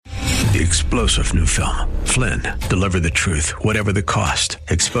The explosive new film, Flynn, deliver the truth, whatever the cost,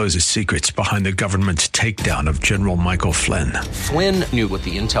 exposes secrets behind the government's takedown of General Michael Flynn. Flynn knew what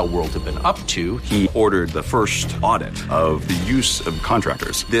the intel world had been up to. He ordered the first audit of the use of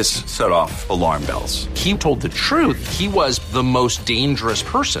contractors. This set off alarm bells. He told the truth. He was the most dangerous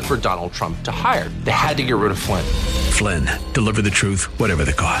person for Donald Trump to hire. They had to get rid of Flynn. Flynn, deliver the truth, whatever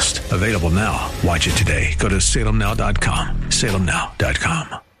the cost. Available now. Watch it today. Go to salemnow.com.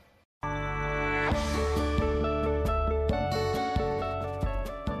 salemnow.com.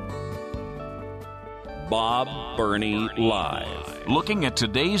 Bob Burney Live. Looking at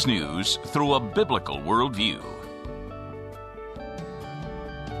today's news through a biblical worldview.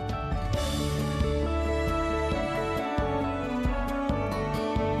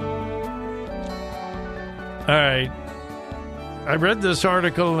 All right. I read this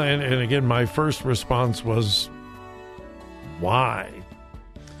article, and again, my first response was, why?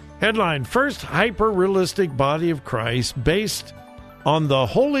 Headline, first hyper-realistic body of Christ based on the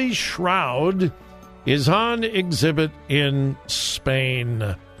Holy Shroud is on exhibit in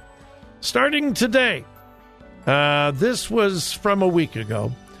Spain. Starting today, this was from a week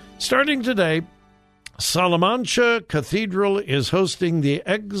ago. Starting today, Salamanca Cathedral is hosting the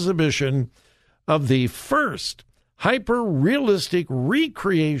exhibition of the first hyper-realistic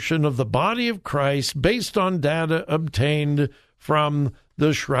recreation of the body of Christ based on data obtained from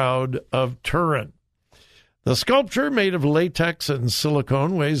the Shroud of Turin. The sculpture, made of latex and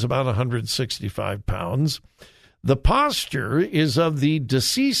silicone, weighs about 165 pounds. The posture is of the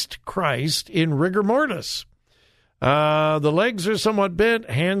deceased Christ in rigor mortis. The legs are somewhat bent,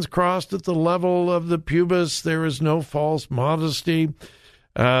 hands crossed at the level of the pubis. There is no false modesty.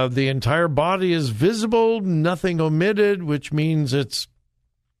 The entire body is visible, nothing omitted, which means it's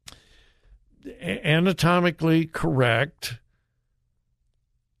anatomically correct.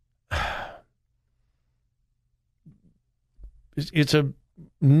 It's a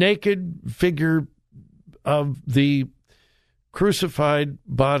naked figure of the crucified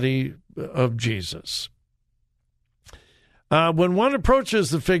body of Jesus. When one approaches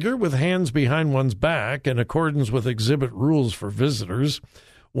the figure with hands behind one's back, in accordance with exhibit rules for visitors,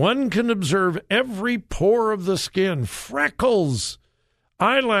 one can observe every pore of the skin, freckles,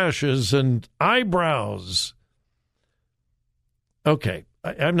 eyelashes, and eyebrows. Okay,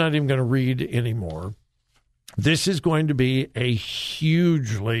 I'm not even going to read anymore. This is going to be a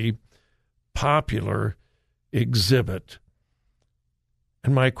hugely popular exhibit.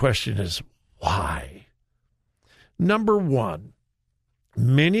 And my question is, why? Number one,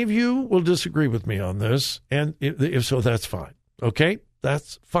 many of you will disagree with me on this, and if so, that's fine. Okay?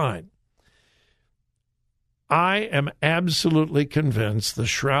 That's fine. I am absolutely convinced the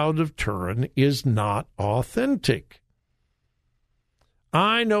Shroud of Turin is not authentic.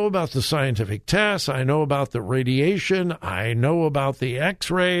 I know about the scientific tests. I know about the radiation. I know about the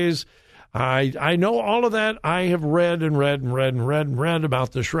x-rays. I know all of that. I have read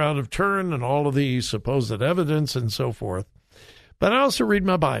about the Shroud of Turin and all of the supposed evidence and so forth. But I also read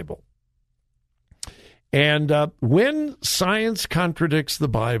my Bible. And when science contradicts the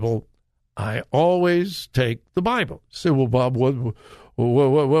Bible, I always take the Bible. You say, well, Bob, what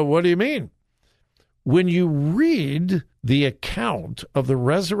do you mean? When you read the account of the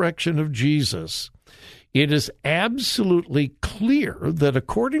resurrection of Jesus, it is absolutely clear that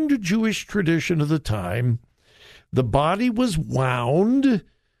according to Jewish tradition of the time, the body was wound.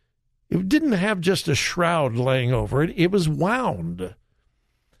 It didn't have just a shroud laying over it. It was wound.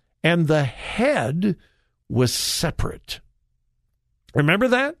 And the head was separate. Remember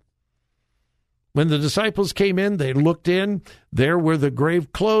that? When the disciples came in, they looked in. There were the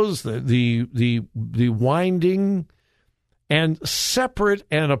grave clothes, the winding, and separate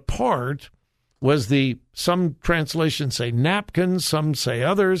and apart was some translations say napkins, some say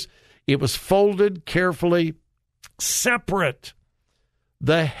others. It was folded carefully, separate.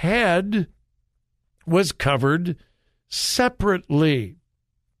 The head was covered separately.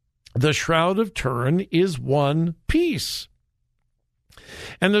 The Shroud of Turin is one piece.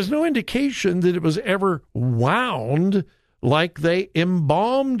 And there's no indication that it was ever wound like they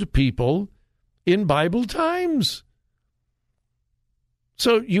embalmed people in Bible times.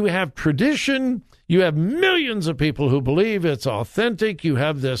 So you have tradition, you have millions of people who believe it's authentic, you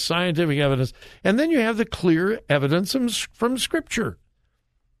have this scientific evidence, and then you have the clear evidence from Scripture.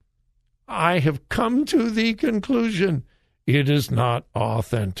 I have come to the conclusion it is not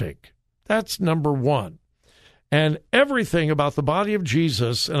authentic. That's number one. And everything about the body of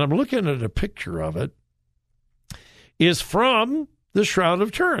Jesus, and I'm looking at a picture of it, is from the Shroud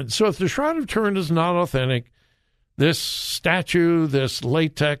of Turin. So if the Shroud of Turin is not authentic, this statue, this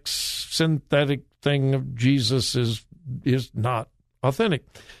latex synthetic thing of Jesus is not authentic.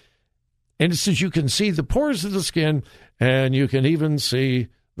 And it says you can see the pores of the skin, and you can even see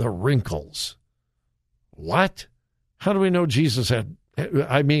the wrinkles. What? How do we know Jesus had,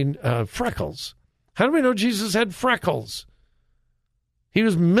 freckles? How do we know Jesus had freckles? He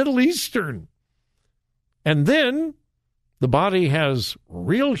was Middle Eastern. And then the body has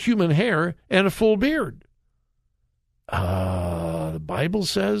real human hair and a full beard. The Bible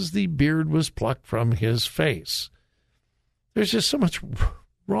says the beard was plucked from his face. There's just so much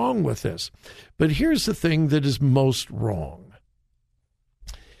wrong with this. But here's the thing that is most wrong.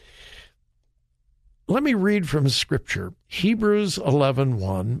 Let me read from Scripture, Hebrews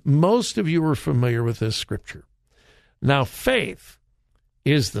 11:1. Most of you are familiar with this Scripture. Now, faith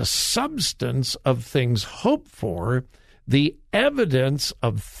is the substance of things hoped for, the evidence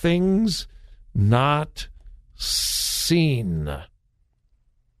of things not seen.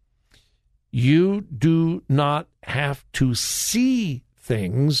 You do not have to see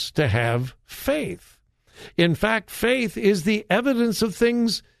things to have faith. In fact, faith is the evidence of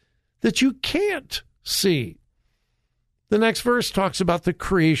things that you can't see. The next verse talks about the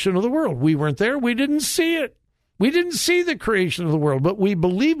creation of the world. We weren't there. We didn't see it. We didn't see the creation of the world, but we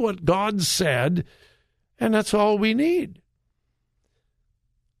believe what God said, and that's all we need.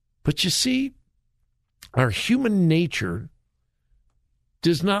 But you see, our human nature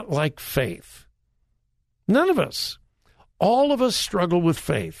does not like faith. None of us. All of us struggle with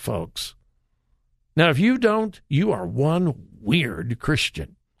faith, folks. Now, if you don't, you are one weird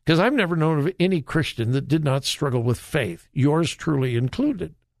Christian, because I've never known of any Christian that did not struggle with faith, yours truly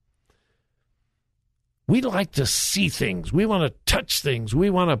included. We like to see things. We want to touch things. We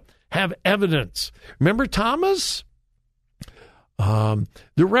want to have evidence. Remember Thomas? The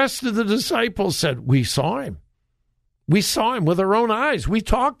rest of the disciples said, we saw him. We saw him with our own eyes. We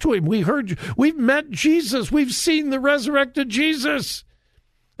talked to him. We heard, we've met Jesus. We've seen the resurrected Jesus.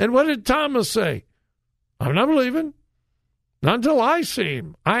 And what did Thomas say? I'm not believing. Not until I see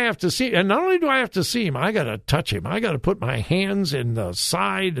him. I have to see. And not only do I have to see him, I got to touch him. I got to put my hands in the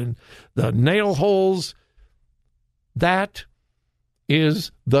side and the nail holes. That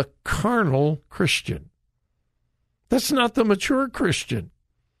is the carnal Christian. That's not the mature Christian.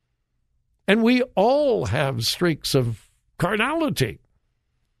 And we all have streaks of carnality.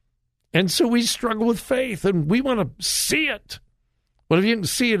 And so we struggle with faith, and we want to see it. Well, if you can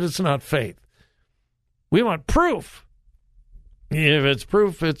see it, it's not faith. We want proof. If it's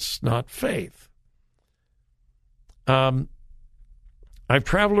proof, it's not faith. I've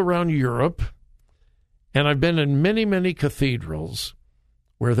traveled around Europe, and I've been in many, many cathedrals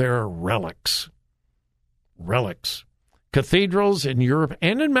where there are relics. Relics. Cathedrals in Europe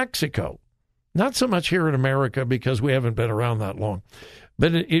and in Mexico. Not so much here in America because we haven't been around that long.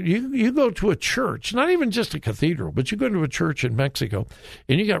 But you go to a church, not even just a cathedral, but you go to a church in Mexico,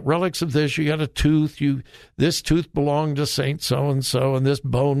 and you got relics of this. You got a tooth. This tooth belonged to Saint so-and-so, and this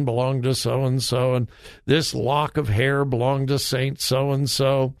bone belonged to so-and-so, and this lock of hair belonged to Saint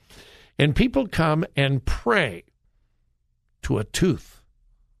so-and-so. And people come and pray to a tooth.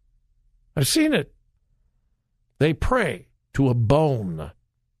 I've seen it. They pray to a bone.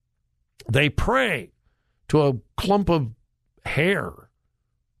 They pray to a clump of hair.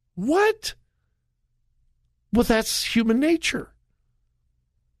 What? Well, that's human nature.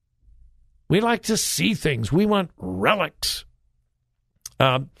 We like to see things. We want relics.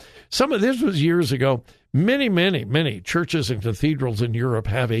 Some of this was years ago. Many, many, many churches and cathedrals in Europe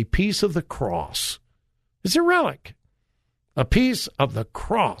have a piece of the cross. It's a relic. A piece of the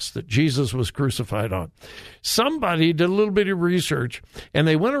cross that Jesus was crucified on. Somebody did a little bit of research, and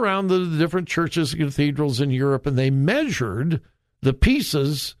they went around the different churches and cathedrals in Europe, and they measured the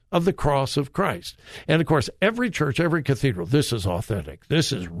pieces of the cross of Christ. And, of course, every church, every cathedral, this is authentic.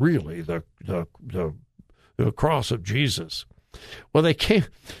 This is really the cross of Jesus. Well,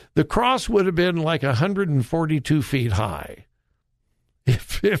 the cross would have been like 142 feet high.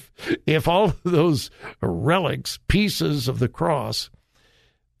 If all of those relics, pieces of the cross,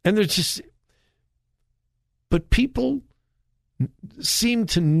 and they're just, but people seem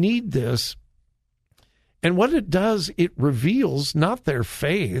to need this. And what it does, it reveals not their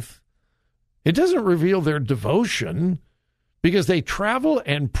faith. It doesn't reveal their devotion, because they travel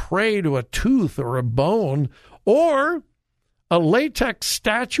and pray to a tooth or a bone or a latex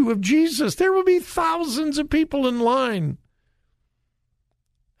statue of Jesus. There will be thousands of people in line.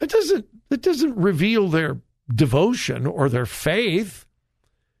 It doesn't reveal their devotion or their faith.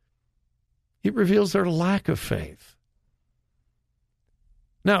 It reveals their lack of faith.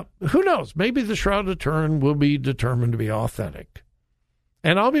 Now, who knows? Maybe the Shroud of Turin will be determined to be authentic.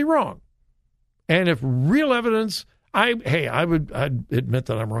 And I'll be wrong. And if real evidence, I'd admit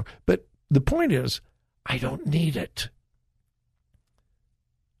that I'm wrong. But the point is, I don't need it.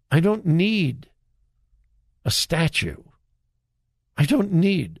 I don't need a statue. I don't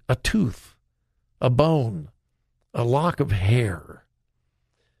need a tooth, a bone, a lock of hair.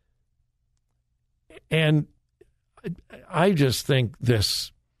 And I just think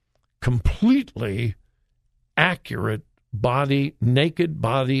this completely accurate body, naked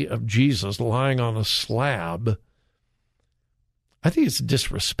body of Jesus lying on a slab, I think it's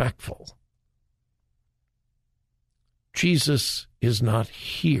disrespectful. Jesus is not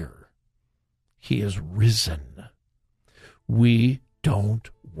here. He is risen. We don't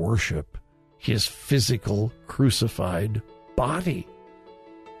worship his physical crucified body.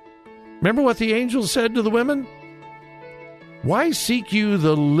 Remember what the angel said to the women? Why seek you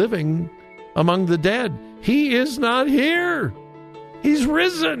the living among the dead? He is not here. He's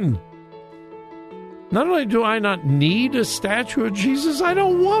risen. Not only do I not need a statue of Jesus, I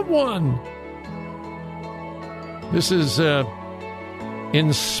don't want one. This is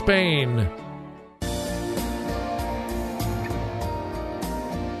in Spain.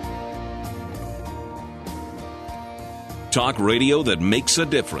 Talk radio that makes a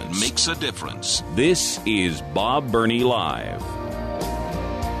difference. Makes a difference. This is Bob Burney Live.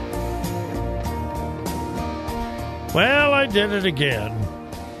 Well, I did it again.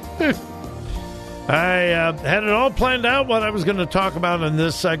 I had it all planned out what I was going to talk about in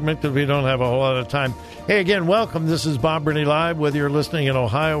this segment because we don't have a whole lot of time. Hey, again, welcome. This is Bob Burney Live, whether you're listening in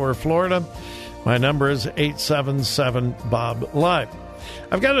Ohio or Florida. My number is 877-BOB-LIVE.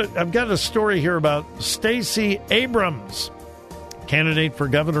 I've got a story here about Stacey Abrams, candidate for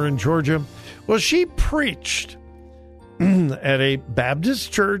governor in Georgia. Well, she preached at a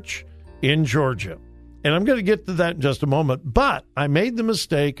Baptist church in Georgia. And I'm going to get to that in just a moment. But I made the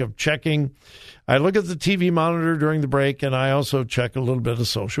mistake of checking. I look at the TV monitor during the break, and I also check a little bit of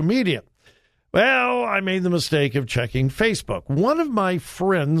social media. Well, I made the mistake of checking Facebook. One of my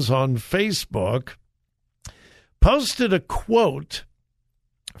friends on Facebook posted a quote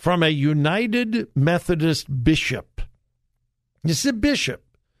from a United Methodist bishop. This is a bishop.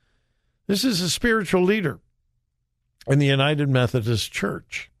 This is a spiritual leader in the United Methodist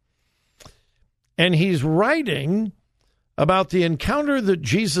Church. And he's writing about the encounter that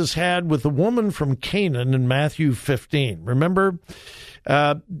Jesus had with the woman from Canaan in Matthew 15. Remember,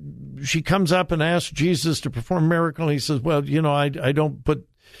 she comes up and asks Jesus to perform a miracle. And he says, well, I don't put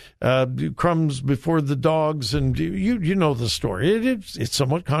crumbs before the dogs, and you know the story. It's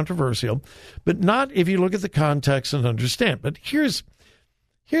somewhat controversial, but not if you look at the context and understand. But here's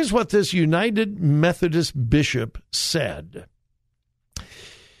what this United Methodist bishop said.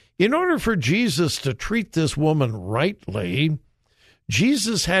 In order for Jesus to treat this woman rightly,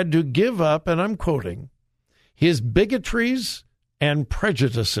 Jesus had to give up, and I'm quoting, his bigotries and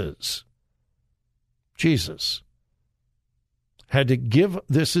prejudices. Jesus had to give,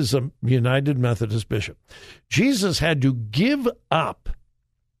 this is a United Methodist bishop, Jesus had to give up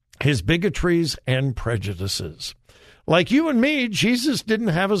his bigotries and prejudices. Like you and me, Jesus didn't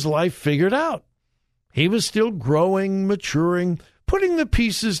have his life figured out. He was still growing, maturing, putting the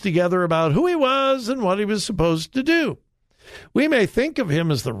pieces together about who he was and what he was supposed to do. We may think of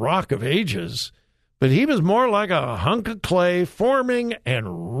him as the Rock of Ages, but he was more like a hunk of clay forming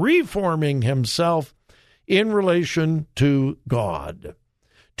and reforming himself in relation to God.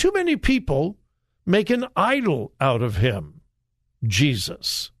 Too many people make an idol out of him,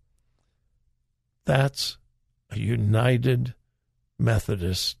 Jesus. That's a United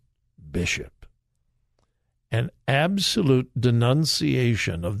Methodist bishop. An absolute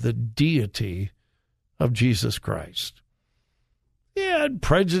denunciation of the deity of Jesus Christ. He had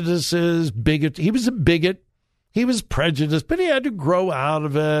prejudices, bigot. He was a bigot. He was prejudiced, but he had to grow out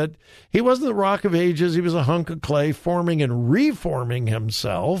of it. He wasn't the Rock of Ages. He was a hunk of clay forming and reforming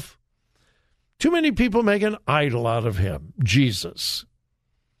himself. Too many people make an idol out of him, Jesus.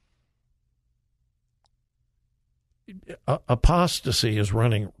 Apostasy is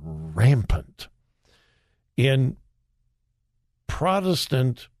running rampant in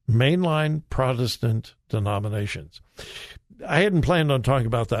Protestant, mainline Protestant denominations. I hadn't planned on talking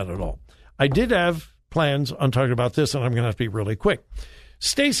about that at all. I did have plans on talking about this, and I'm going to have to be really quick.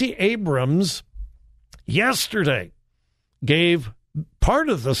 Stacey Abrams yesterday gave part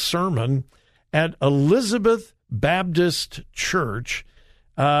of the sermon at Elizabeth Baptist Church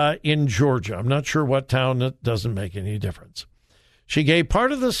in Georgia. I'm not sure what town. It doesn't make any difference. She gave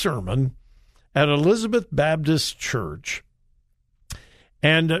part of the sermon at Elizabeth Baptist Church,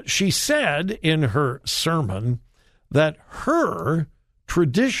 And she said in her sermon that her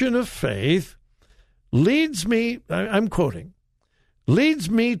tradition of faith leads me, I'm quoting, leads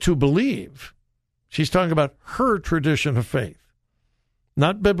me to believe, she's talking about her tradition of faith,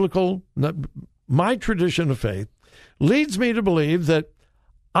 not biblical, not my tradition of faith, leads me to believe that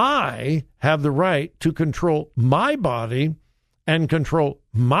I have the right to control my body and control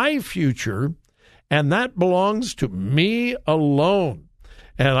my future, and that belongs to me alone.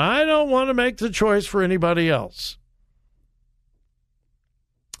 And I don't want to make the choice for anybody else.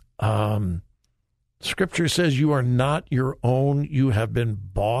 Scripture says you are not your own. You have been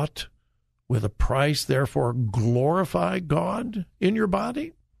bought with a price. Therefore, glorify God in your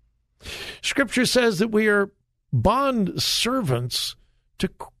body. Scripture says that we are bond servants to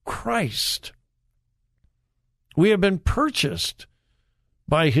Christ. We have been purchased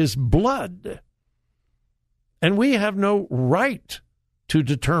by his blood. And we have no right to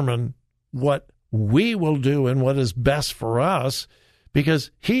determine what we will do and what is best for us,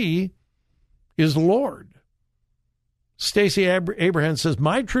 because he is Lord. Stacey Abraham says,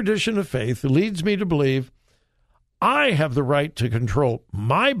 my tradition of faith leads me to believe I have the right to control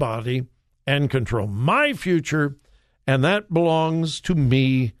my body and control my future, and that belongs to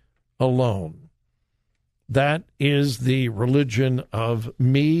me alone. That is the religion of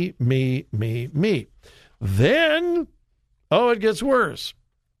me, me, me, me. Then, it gets worse.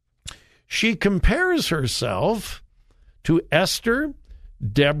 She compares herself to Esther,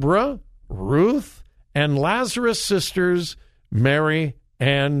 Deborah, Ruth, and Lazarus' sisters, Mary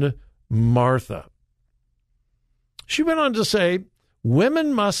and Martha. She went on to say,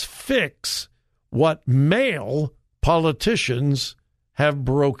 women must fix what male politicians have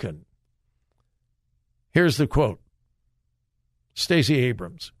broken. Here's the quote. Stacey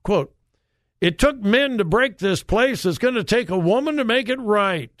Abrams, quote, it took men to break this place. It's going to take a woman to make it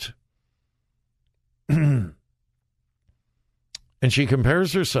right. And she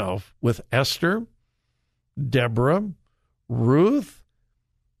compares herself with Esther, Deborah, Ruth,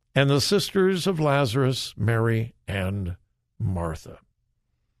 and the sisters of Lazarus, Mary and Martha.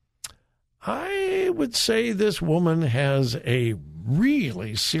 I would say this woman has a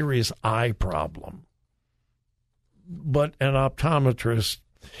really serious eye problem, but an optometrist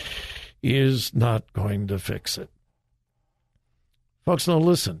is not going to fix it. Folks, now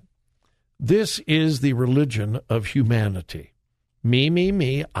listen. This is the religion of humanity. Me, me,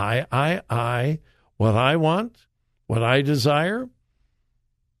 me, I, what I want, what I desire.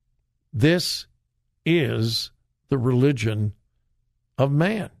 This is the religion of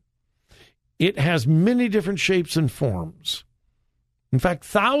man. It has many different shapes and forms. In fact,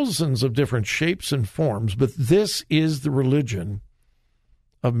 thousands of different shapes and forms, but this is the religion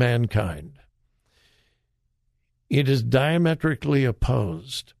of mankind. It is diametrically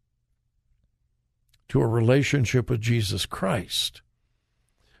opposed to a relationship with Jesus Christ,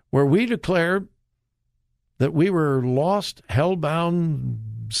 where we declare that we were lost,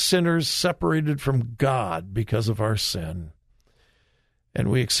 hell-bound sinners separated from God because of our sin. And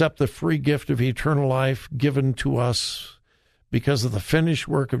we accept the free gift of eternal life given to us because of the finished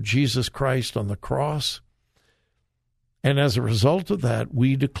work of Jesus Christ on the cross. And as a result of that,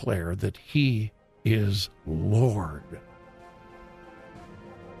 we declare that he is Lord.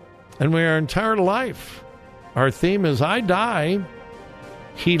 And our entire life, our theme is, I die,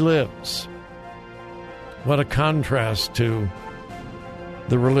 he lives. What a contrast to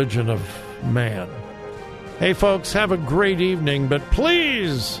the religion of man. Hey, folks, have a great evening, but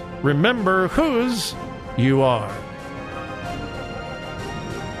please remember whose you are.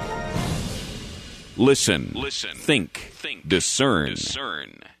 Listen. Think. Discern.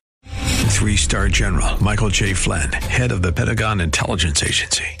 3-star General Michael J. Flynn, head of the Pentagon Intelligence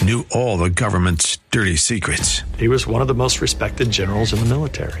Agency, knew all the government's dirty secrets. He was one of the most respected generals in the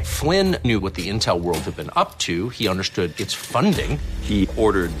military. Flynn knew what the intel world had been up to. He understood its funding. He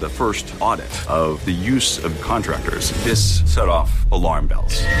ordered the first audit of the use of contractors. This set off alarm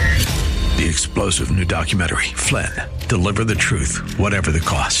bells. The explosive new documentary, Flynn, Deliver the Truth, Whatever the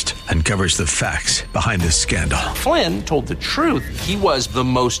Cost, uncovers the facts behind this scandal. Flynn told the truth. He was the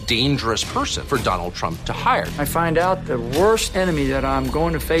most dangerous person for Donald Trump to hire. I find out the worst enemy that I'm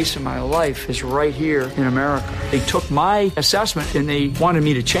going to face in my life is right here in America. They took my assessment and they wanted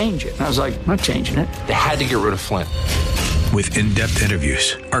me to change it. And I was like, I'm not changing it. They had to get rid of Flynn. With in-depth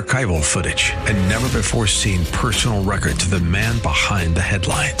interviews, archival footage, and never-before-seen personal records of the man behind the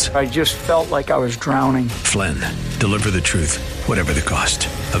headlines. I just felt like I was drowning. Flynn, Deliver the Truth, Whatever the Cost.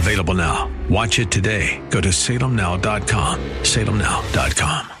 Available now. Watch it today. Go to salemnow.com.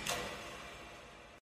 salemnow.com.